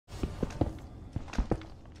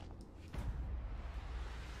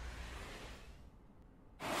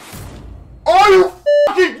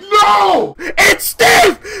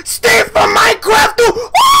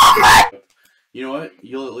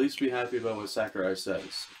happy about what Sakurai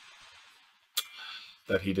says.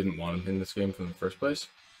 That he didn't want him in this game from the first place?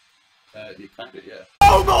 You kind of, yeah.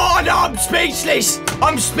 Oh my God, I'm speechless!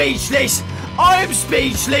 I'm speechless! I am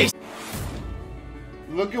speechless!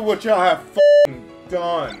 Look at what y'all have f***ing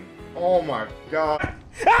done. Oh my God.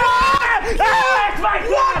 That's my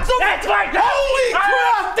God! That's my God! Holy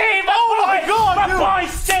crap! Steve, oh my God! My boy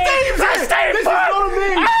Steve! Steve! This is what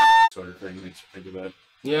I mean! Sort of thing makes you think about it.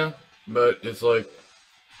 Yeah, but it's like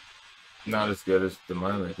not as good as the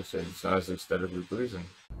Mario Maker stage. It's not as aesthetically pleasing.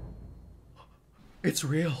 It's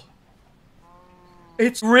real.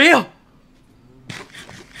 It's real!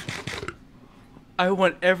 I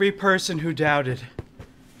want every person who doubted.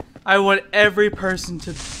 I want every person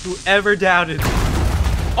who ever doubted.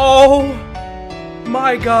 Oh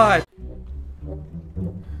my God!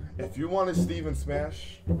 If you want to Steven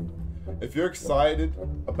Smash, if you're excited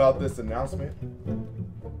about this announcement,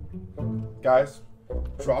 guys,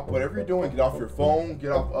 drop whatever you're doing, get off your phone,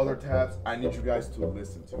 get off other tabs. I need you guys to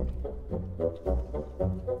listen to me.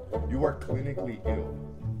 You are clinically ill.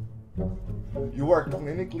 You are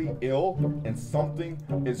clinically ill, and something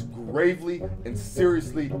is gravely and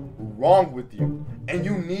seriously wrong with you, and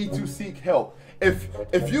you need to seek help.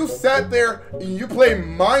 If you sat there and you play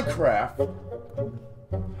Minecraft,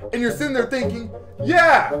 and you're sitting there thinking,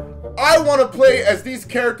 yeah, I want to play as these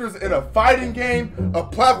characters in a fighting game, a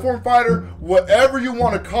platform fighter, whatever you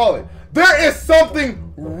want to call it, there is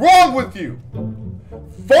something wrong with you.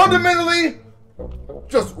 Fundamentally,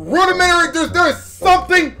 just rudimentary, there is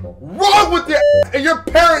something wrong with your ass, and your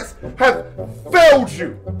parents have failed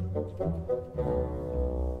you.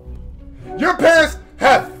 Your parents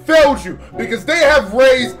have failed you because they have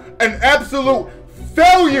raised an absolute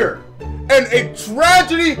failure and a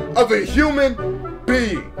tragedy of a human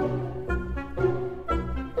being.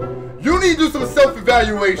 You need to do some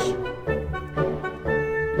self-evaluation.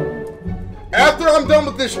 After I'm done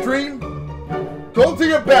with this stream, go to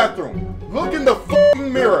your bathroom, look in the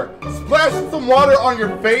fucking mirror, splash some water on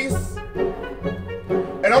your face,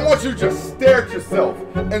 and I want you to just stare at yourself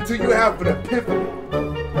until you have an epiphany.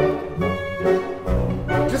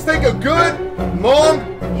 Just take a good, long,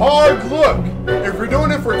 hard look. If you're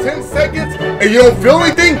doing it for 10 seconds and you don't feel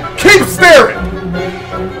anything, keep staring.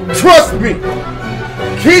 Trust me.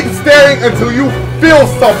 Keep staring until you feel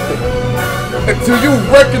something. Until you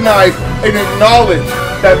recognize and acknowledge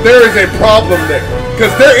that there is a problem there.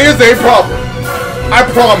 Because there is a problem. I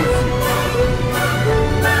promise you.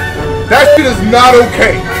 That shit is not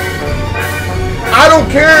okay. I don't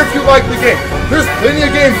care if you like the game. There's plenty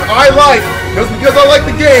of games I like. Just because I like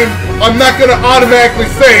the game, I'm not gonna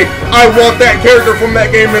automatically say I want that character from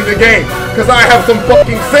that game in the game. Because I have some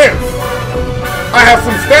fucking sense. I have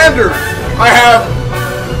some standards. I have,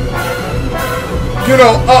 you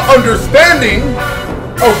know, understanding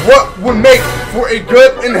of what would make for a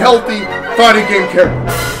good and healthy fighting game character.